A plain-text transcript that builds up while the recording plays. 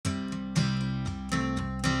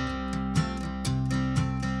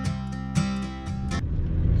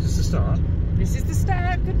start? This is the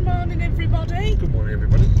start. Good morning, everybody. Good morning,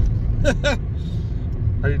 everybody. I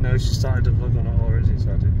didn't know she started the vlog on it already, so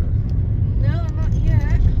I didn't know. No, not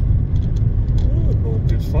yet. Oh, all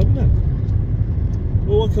good fun then.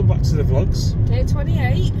 Well, welcome back to the vlogs. Day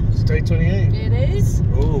 28. It's day 28. It is.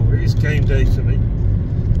 Oh, it is game day for me.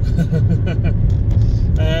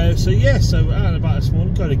 So out and about this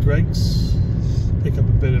morning, go to Greg's, pick up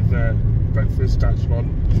a bit of breakfast dash lunch.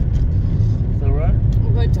 Is that right?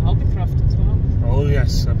 We're going to Hobbycraft as well. Oh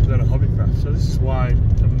yes, I'm going to Hobbycraft, so this is why.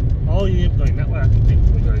 Oh yeah, I'm going that way. I can think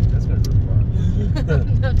we're going to Tesco's.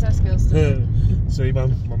 No, Tesco's. See,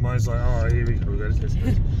 my mind's like, oh, here we go, we're going to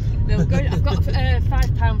Tesco's. No, I've got a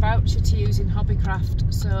 £5 voucher to use in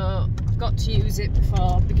Hobbycraft, so I've got to use it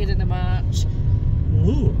before beginning of March.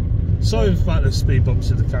 Ooh. Sorry about the speed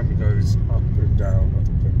bumps if the camera goes up and down, up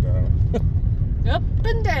and down. Up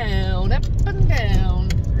and down, up and down.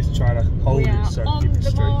 Just trying to hold it so on keep it the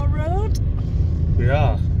straight. Moor Road. We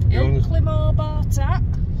are. Ilklimoor Bar Tap.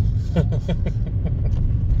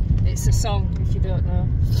 It's a song, if you don't know.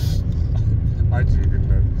 I didn't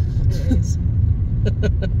know. It is.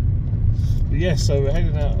 But yeah, so we're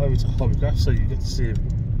heading out over to Hobbycraft, so you get to see a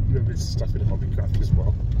little bit of stuff in Hobbycraft as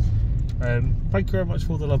well. Thank you very much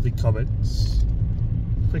for all the lovely comments.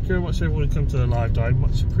 Thank you very much everyone who come to the live dive,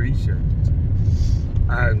 much appreciated.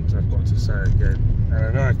 And I've got to say again, and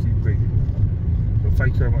I know I keep bringing it up, but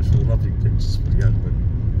thank you very much for the lovely pictures for the advert.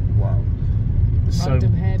 Wow.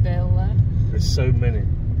 Random hair bale there. There's so many of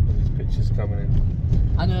these pictures coming in.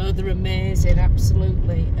 I know, they're amazing,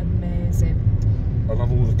 absolutely amazing. I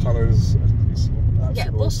love all the colours. Get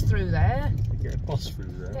a bus through there. You get a bus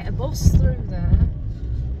through there. Get a bus through there.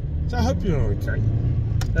 So I hope you're okay.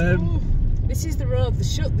 This is the road they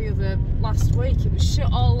shut last week. It was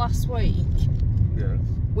shut all last week. Yeah.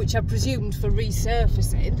 Which I presumed for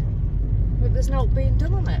resurfacing, but there's not being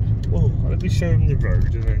done on it. Well, let me show them the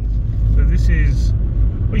road and then. So this is.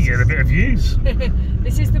 We get a bit of views.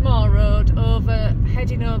 This is the Moor Road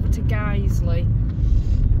heading over to Guiseley.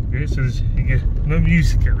 Yeah, so you get no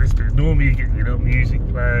music at this bit. Normally you get music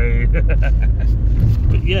play.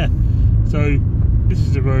 But yeah, so this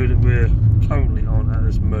is the road that we're currently on at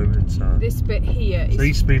this moment in time. This bit here is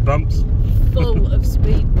these speed bumps. full of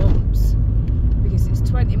speed bumps because it's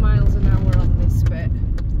 20 miles an hour on this bit.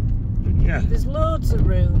 But yeah. There's loads of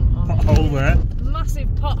room on Pothole there. Massive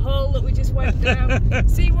pothole that we just went down.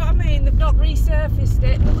 See what I mean? They've not resurfaced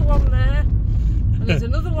it. Another one there, and there's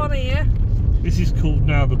another one here. This is called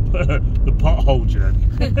now the pothole journey.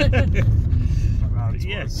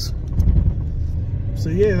 Yes. So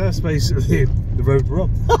yeah, that's basically the road we're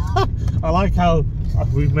on. I like how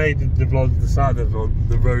we've made the vlog the side of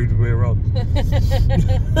the road we're on.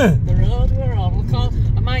 The road we're on.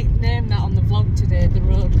 I might name that on the vlog today. The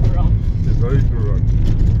road we're on. The road we're on.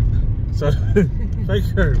 So thank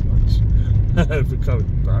you very much for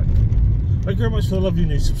coming back. Thank you very much for the lovely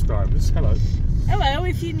new subscribers. Hello. Hello,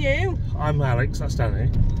 if you're new. I'm Alex, that's Danny.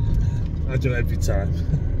 I do it every time.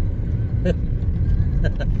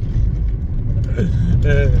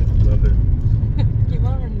 Love it. You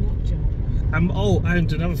are a nut job. Oh,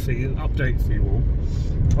 and another thing, an update for you all.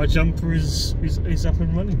 My jumper is up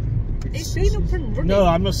and running. It's been up and running? No,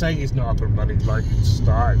 I'm not saying it's not up and running like it's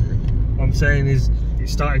started. What I'm saying is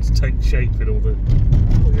it's starting to take shape in all the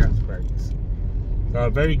aspects.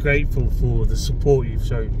 I'm very grateful for the support you've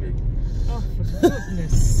shown me. Oh, for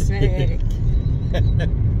goodness sake.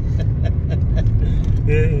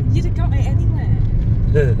 You'd have got it anywhere.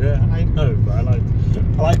 I know, but I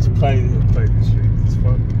like to play the streets. It's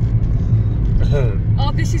fun.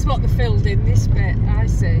 Oh, this is what they filled in this bit. I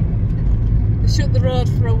see. They shut the road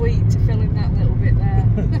for a week to fill in that little bit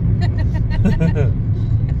there.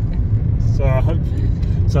 So I hope you.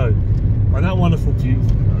 So on that wonderful,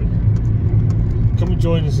 beautiful note, come and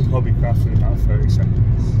join us in Hobbycraft in about 30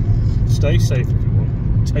 seconds. Stay safe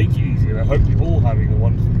everyone. Take it easy, and I hope you're all having a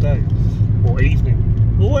wonderful day or evening.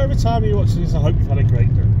 Or whatever time you're watching this, I hope you've had a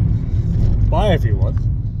great day. Bye everyone.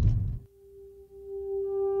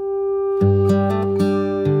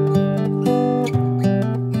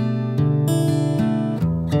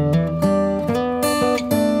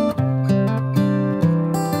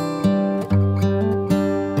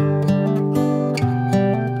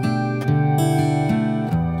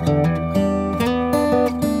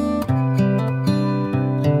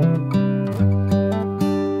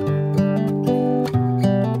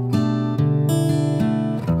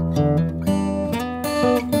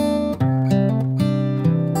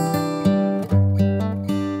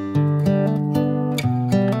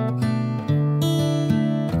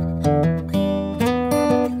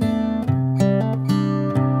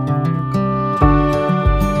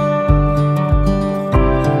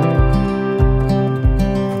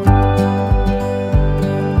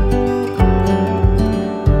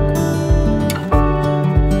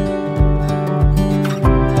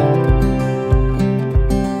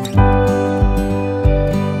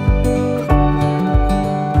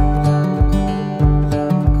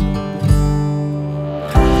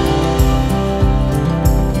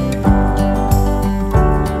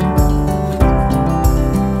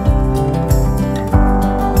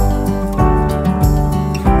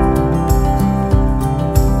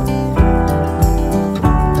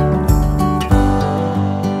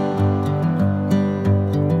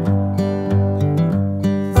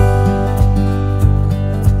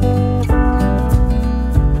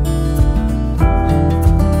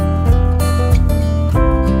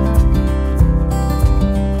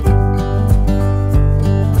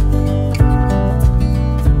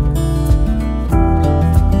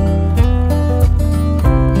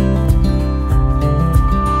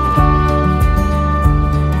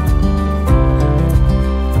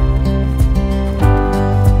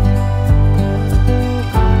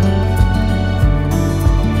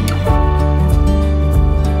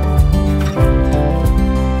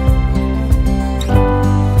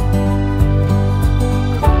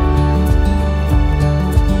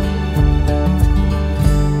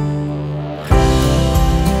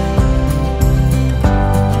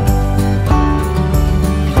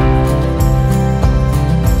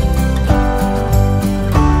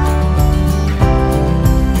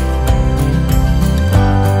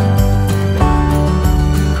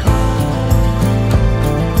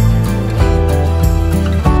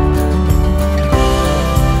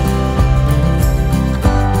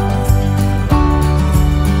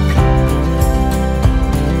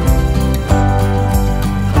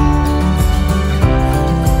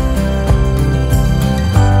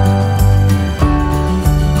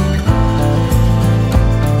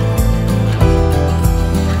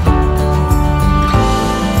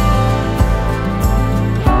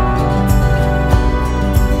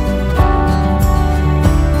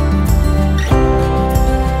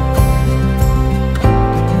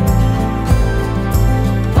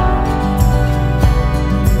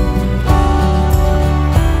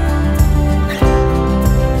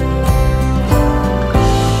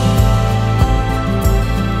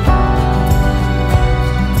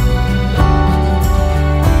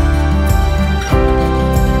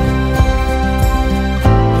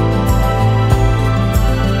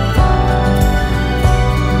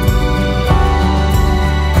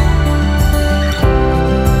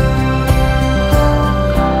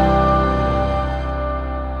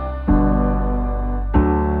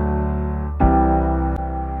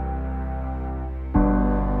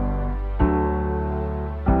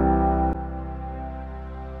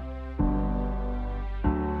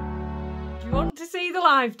 to see the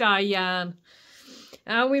live dye yarn?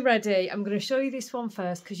 Are we ready? I'm going to show you this one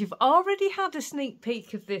first because you've already had a sneak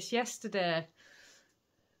peek of this yesterday.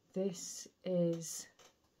 This is,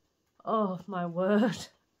 oh my word,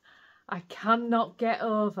 I cannot get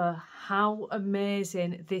over how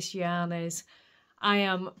amazing this yarn is. I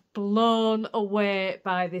am blown away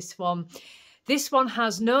by this one. This one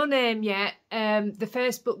has no name yet. The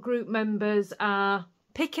Facebook group members are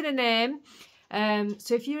picking a name.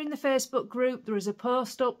 So if you're in the Facebook group, there is a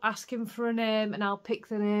post up asking for a name, and I'll pick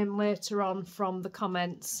the name later on from the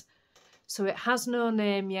comments. So it has no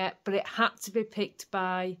name yet, but it had to be picked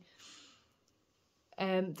by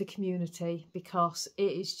the community because it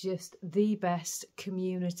is just the best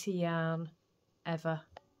community yarn ever.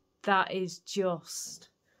 That is just,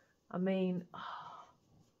 I mean, oh,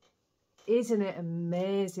 isn't it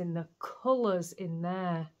amazing, the colours in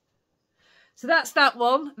there. So that's that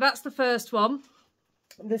one. That's the first one.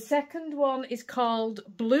 The second one is called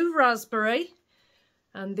Blue Raspberry.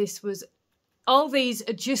 And this was, all these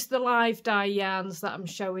are just the live dye yarns that I'm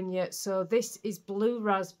showing you. So this is Blue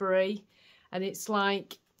Raspberry. And it's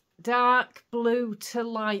like dark blue to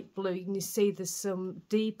light blue. You can see there's some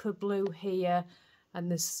deeper blue here.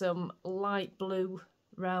 And there's some light blue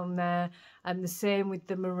around there. And the same with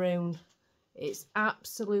the maroon. It's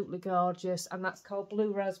absolutely gorgeous. And that's called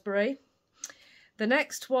Blue Raspberry. The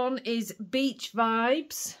next one is Beach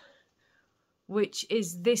Vibes, which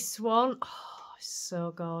is this one. Oh, it's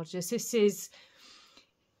so gorgeous.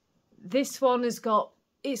 This one has got,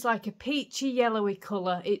 it's like a peachy yellowy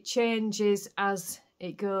colour. It changes as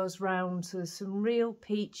it goes round. So there's some real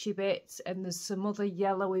peachy bits and there's some other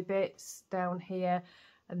yellowy bits down here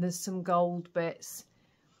and there's some gold bits.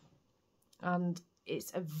 And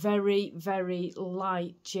it's a very, very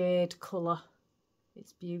light jade colour.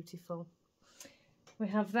 It's beautiful. We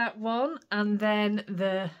have that one, and then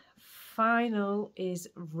the final is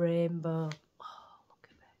Rainbow. Oh, look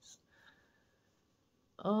at this.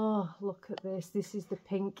 Oh, look at this. This is the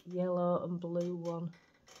pink, yellow and blue one.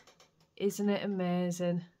 Isn't it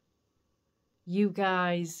amazing? You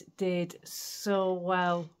guys did so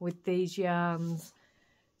well with these yarns.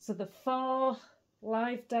 So the 4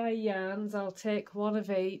 live dye yarns, I'll take 1 of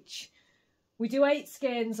each. We do 8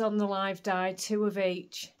 skeins on the live dye, 2 of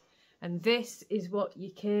each. And this is what you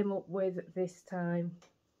came up with this time.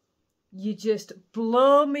 You just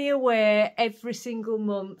blow me away every single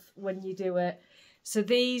month when you do it. So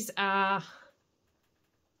these are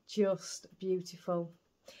just beautiful.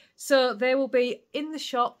 So they will be in the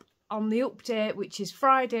shop on the update, which is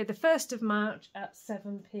Friday the 1st of March at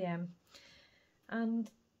 7 p.m. And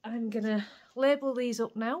I'm going to label these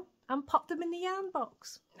up now and pop them in the yarn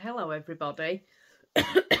box. Hello everybody.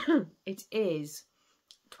 It is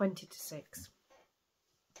 20 to 6.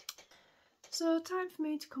 So time for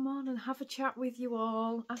me to come on and have a chat with you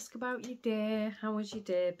all, ask about your day. How has your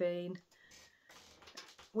day been?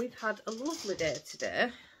 We've had a lovely day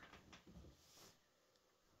today.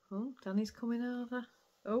 Oh, Danny's coming over.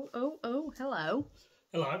 Oh, hello.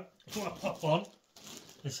 Hello. I thought I'd pop on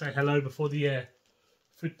and say hello before the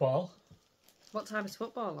football. What time is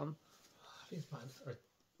football on? I think it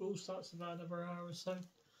all starts in about another hour or so.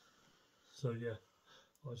 So yeah.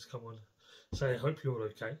 I'll just come on and say, I hope you're all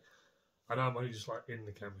okay. I know I'm only just like in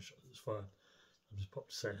the camera shot, it's fine. I'm just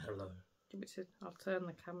popped to say hello. I'll turn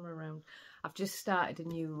the camera around. I've just started a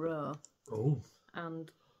new row. Oh.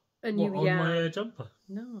 And a new yarn. On my jumper?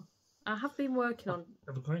 No. I have been working on...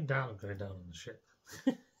 I'm going down on the ship.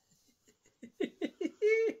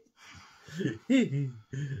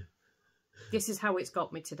 This is how it's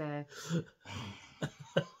got me today.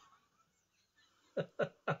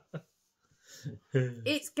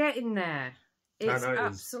 It's getting there. It's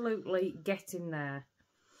absolutely getting there.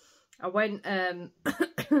 I went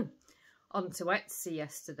onto Etsy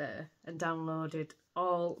yesterday and downloaded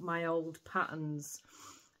all my old patterns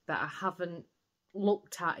that I haven't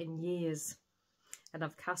looked at in years, and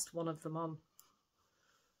I've cast one of them on.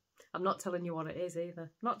 I'm not telling you what it is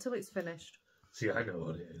either, not till it's finished. See, I know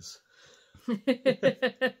what it is.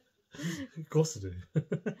 Of course I do.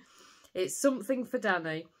 It's something for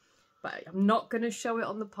Danny, but I'm not going to show it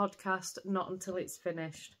on the podcast, not until it's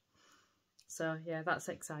finished. So, yeah, that's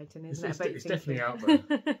exciting, isn't it? It's definitely out there.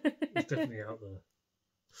 It's definitely out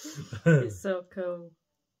there. It's so cool.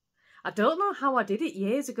 I don't know how I did it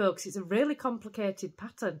years ago, because it's a really complicated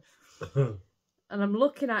pattern. And I'm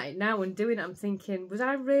looking at it now and doing it, I'm thinking, was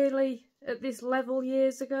I really at this level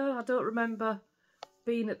years ago? I don't remember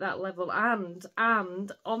being at that level. And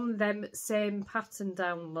on them same pattern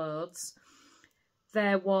downloads,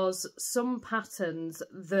 there was some patterns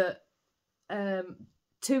that,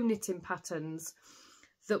 2 knitting patterns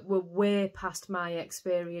that were way past my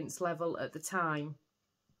experience level at the time.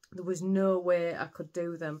 There was no way I could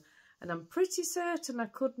do them. And I'm pretty certain I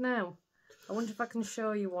could now. I wonder if I can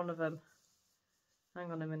show you one of them.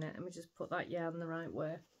 Hang on a minute. Let me just put that yarn the right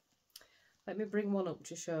way. Let me bring one up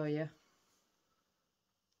to show you.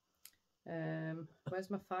 Where's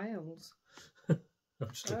my files? I'm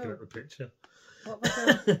just looking at the picture. What have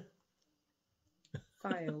I done?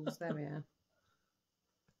 Files, there we are.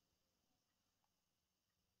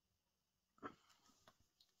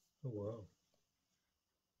 Oh, wow.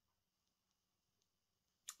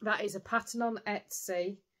 That is a pattern on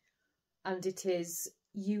Etsy, and it is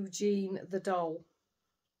Eugene the doll.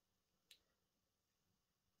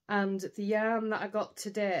 And the yarn that I got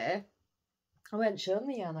today, I won't show them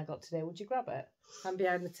the yarn I got today. Would you grab it? I'm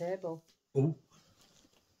behind the table. Oh.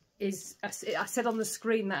 I said on the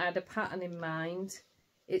screen that I had a pattern in mind.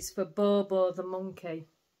 It's for Bobo the monkey.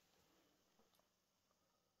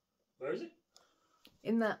 Where is it?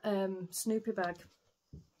 In that Snoopy bag.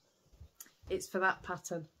 It's for that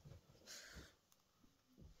pattern.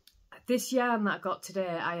 This yarn that I got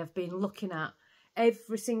today, I have been looking at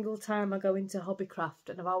every single time I go into Hobbycraft,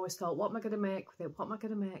 and I've always thought, what am I going to make with it? What am I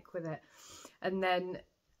going to make with it? And then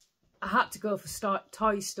I had to go for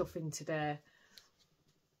toy stuffing today,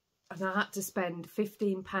 and I had to spend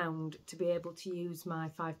 £15 to be able to use my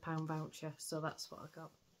 £5 voucher, so that's what I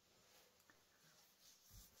got.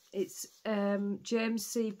 It's James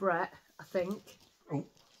C. Brett, I think. Oh.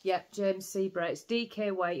 Yep, James C. Brett. It's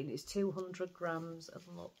DK weight and it's 200 grams. And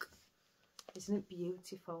look, isn't it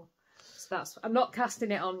beautiful? So that's. I'm not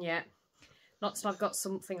casting it on yet. Not till I've got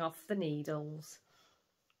something off the needles.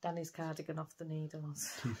 Danny's cardigan off the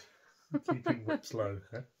needles. Keeping whips low,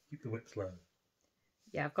 huh? Keep the whips low.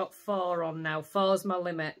 Yeah, I've got 4 on now. 4's my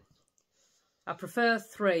limit. I prefer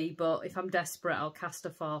 3, but if I'm desperate, I'll cast a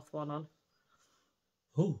 4th one on.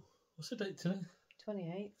 Oh, what's the date today?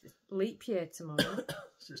 28th. Leap year tomorrow.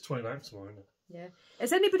 So it's 29th tomorrow, isn't it? Yeah.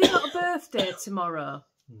 Has anybody got a birthday tomorrow?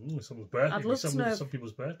 Someone's birthday. I'd love to know. Some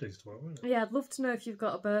people's birthdays tomorrow, isn't it? Yeah, I'd love to know if you've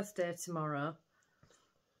got a birthday tomorrow.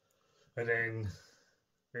 And then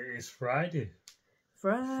it is Friday.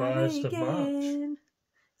 Friday 1st of March.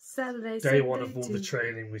 Saturday, Day 1 of all the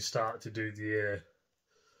training, we start to do the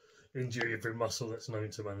injury every muscle that's known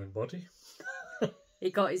to man and body. He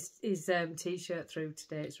got his t-shirt through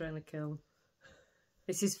today. It's really cool.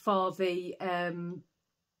 This is for the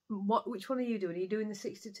which one are you doing? Are you doing the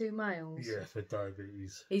 62 miles? Yeah, for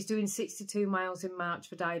diabetes. He's doing 62 miles in March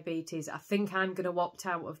for diabetes. I think I'm going to opt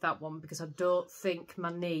out of that one because I don't think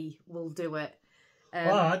my knee will do it.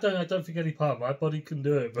 I don't think any part of my body can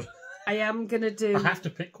do it, but I am going to do. I have to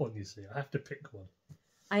pick one. You see, I have to pick one.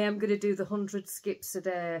 I am going to do the 100 skips a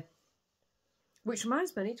day. Which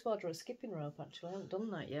reminds me, I need to order a skipping rope, actually. I haven't done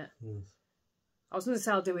that yet. Mm. I was going to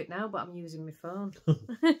say I'll do it now, but I'm using my phone.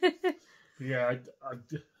 Yeah,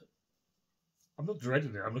 I'm not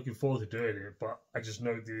dreading it. I'm looking forward to doing it, but I just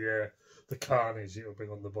know the carnage it'll bring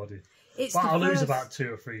on the body. But I'll lose about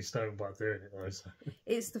 2 or 3 stone by doing it, though. So.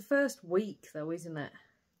 It's the first week, though, isn't it?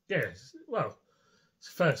 Yes. Well,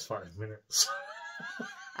 it's the first 5 minutes.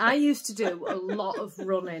 I used to do a lot of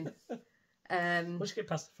running. Once you get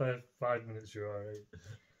past the first 5 minutes, you're all right.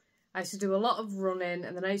 I used to do a lot of running,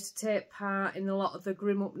 and then I used to take part in a lot of the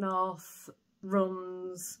Grim Up North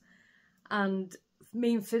runs. And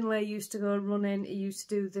me and Finlay used to go running. He used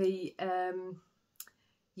to do the,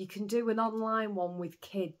 you can do an online one with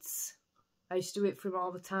kids. I used to do it for him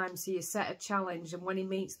all the time. So you set a challenge, and when he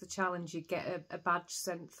meets the challenge, you get a badge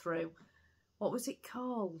sent through. What was it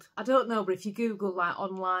called? I don't know, but if you Google like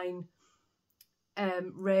online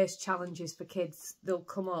race challenges for kids, they'll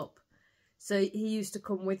come up. So he used to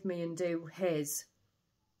come with me and do his.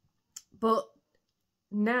 But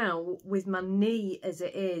now, with my knee as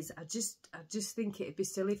it is, I just think it'd be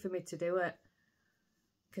silly for me to do it.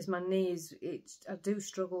 Because my knee I do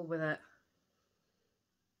struggle with it.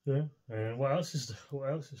 Yeah. And what else is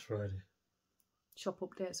Friday? Shop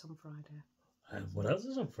updates on Friday. And what else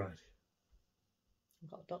is on Friday? I've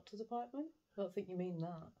got a doctor's appointment. I don't think you mean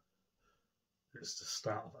that. It's the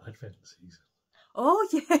start of Advent season. Oh,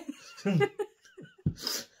 yeah.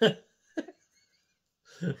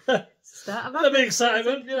 Start of a big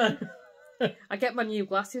excitement, you know. I get my new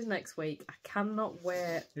glasses next week. I cannot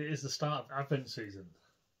wait. It is the start of Advent season.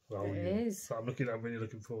 Well, it is. So I'm really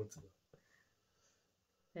looking forward to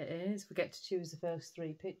that. It is. We get to choose the first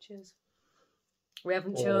 3 pictures. We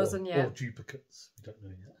haven't chosen yet. Or duplicates. We don't know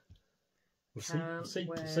yet. We'll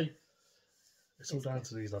see. It's all down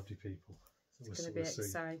to these lovely people. It's going to be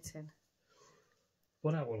exciting.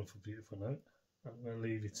 Well, that wonderful, beautiful note. I'm going to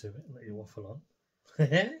leave you to it and let you waffle on.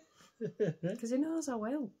 Because he knows I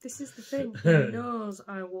will. This is the thing. He knows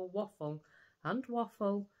I will waffle and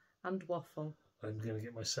waffle and waffle. I'm going to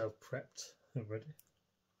get myself prepped and ready.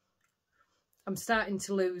 I'm starting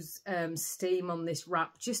to lose steam on this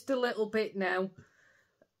wrap just a little bit now.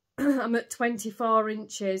 I'm at 24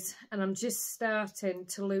 inches and I'm just starting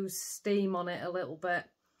to lose steam on it a little bit.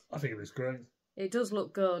 I think it looks great. It does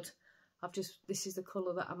look good. This is the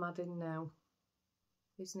colour that I'm adding now.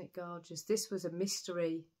 Isn't it gorgeous? This was a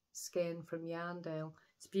mystery skein from Yarndale.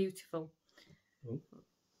 It's beautiful. Oh.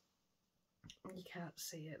 You can't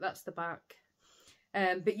see it. That's the back.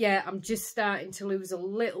 But yeah, I'm just starting to lose a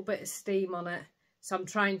little bit of steam on it. So I'm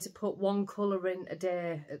trying to put one colour in a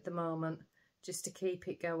day at the moment, just to keep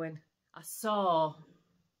it going. I'm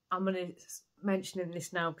going to mention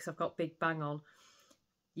this now because I've got Big Bang on.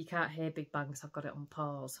 You can't hear Big Bang because I've got it on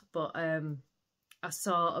pause. But I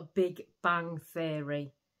saw a Big Bang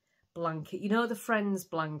Theory blanket. You know the Friends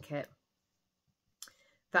blanket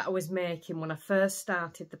that I was making when I first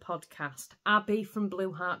started the podcast? Abby from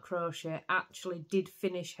Blue Heart Crochet actually did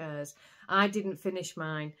finish hers. I didn't finish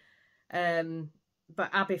mine. But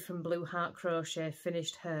Abby from Blue Heart Crochet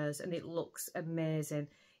finished hers and it looks amazing.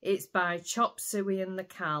 It's by Chop Suey and the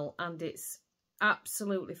Cal and it's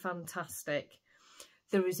absolutely fantastic.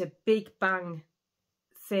 There is a Big Bang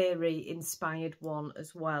Theory inspired one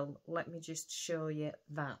as well. Let me just show you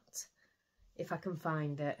that, if I can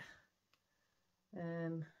find it.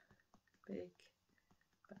 Big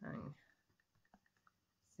Bang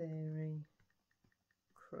Theory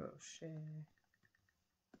crochet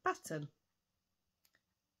pattern.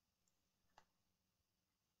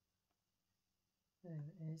 There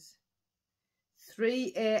it is.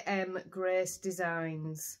 3 AM Grace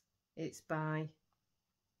Designs. It's by.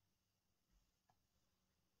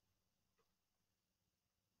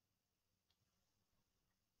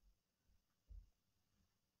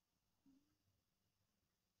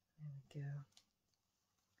 There we go.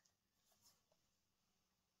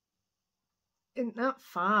 Isn't that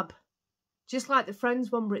fab? Just like the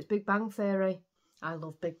Friends one, but it's Big Bang Theory. I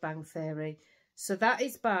love Big Bang Theory. So that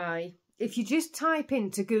is by, if you just type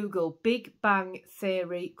into Google Big Bang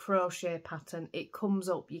Theory crochet pattern, it comes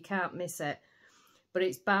up. You can't miss it. But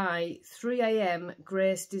it's by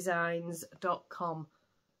 3amgracedesigns.com.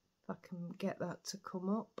 If I can get that to come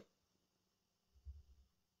up.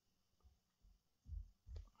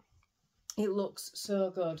 It looks so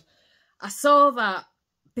good. I saw that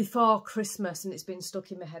before Christmas and it's been stuck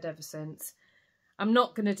in my head ever since. I'm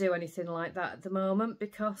not going to do anything like that at the moment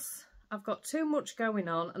because I've got too much going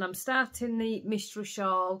on and I'm starting the mystery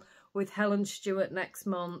shawl with Helen Stewart next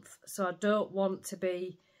month. So I don't want to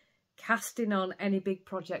be casting on any big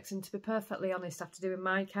projects. And to be perfectly honest, after doing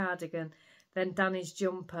my cardigan, then Danny's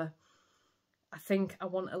jumper, I think I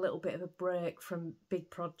want a little bit of a break from big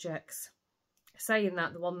projects. Saying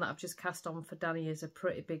that, the one that I've just cast on for Danny is a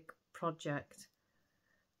pretty big project.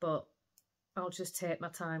 But I'll just take my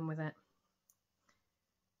time with it.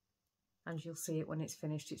 And you'll see it when it's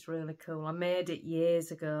finished. It's really cool. I made it years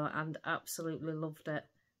ago and absolutely loved it.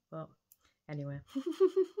 But anyway.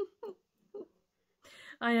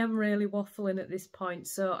 I am really waffling at this point,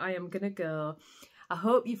 so I am going to go. I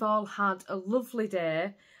hope you've all had a lovely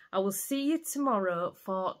day. I will see you tomorrow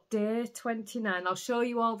for day 29. I'll show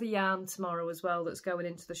you all the yarn tomorrow as well that's going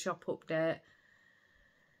into the shop update.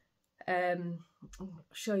 I'll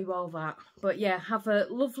show you all that. But yeah, have a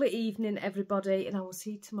lovely evening, everybody, and I will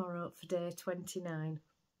see you tomorrow for day 29.